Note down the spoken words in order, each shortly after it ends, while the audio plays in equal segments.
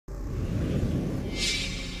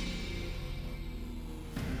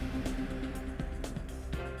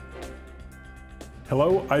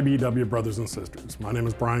Hello, IBEW brothers and sisters. My name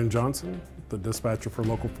is Brian Johnson, the dispatcher for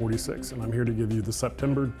Local 46, and I'm here to give you the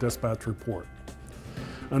September dispatch report.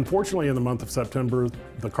 Unfortunately, in the month of September,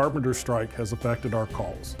 the carpenter strike has affected our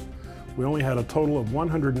calls. We only had a total of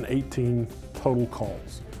 118 total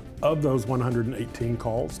calls. Of those 118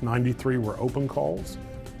 calls, 93 were open calls,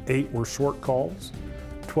 8 were short calls,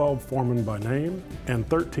 12 foreman by name, and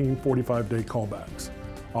 13 45-day callbacks.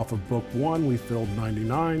 Off of book 1, we filled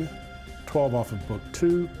 99, 12 off of book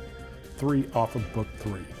 2, 3 off of book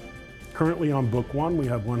 3. Currently on book 1, we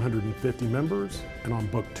have 150 members, and on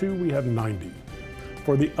book 2, we have 90.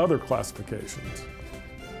 For the other classifications,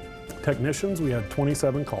 technicians, we had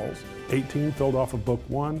 27 calls, 18 filled off of book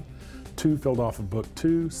 1, 2 filled off of book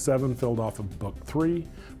 2, 7 filled off of book 3,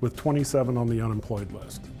 with 27 on the unemployed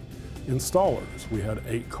list. Installers, we had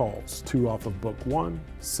 8 calls, 2 off of book 1,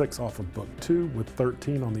 6 off of book 2, with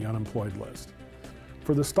 13 on the unemployed list.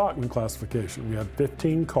 For the stockman classification, we had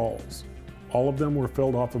 15 calls. All of them were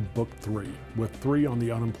filled off of book 3, with 3 on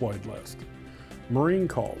the unemployed list. Marine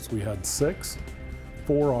calls, we had 6,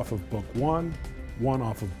 4 off of book 1, 1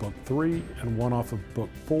 off of book 3, and 1 off of book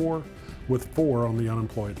 4, with 4 on the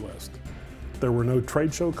unemployed list. There were no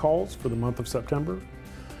trade show calls for the month of September.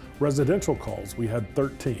 Residential calls, we had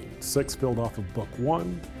 13, 6 filled off of book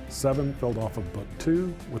 1, 7 filled off of book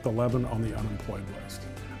 2, with 11 on the unemployed list.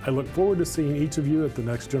 I look forward to seeing each of you at the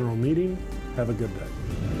next general meeting. Have a good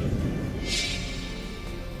day.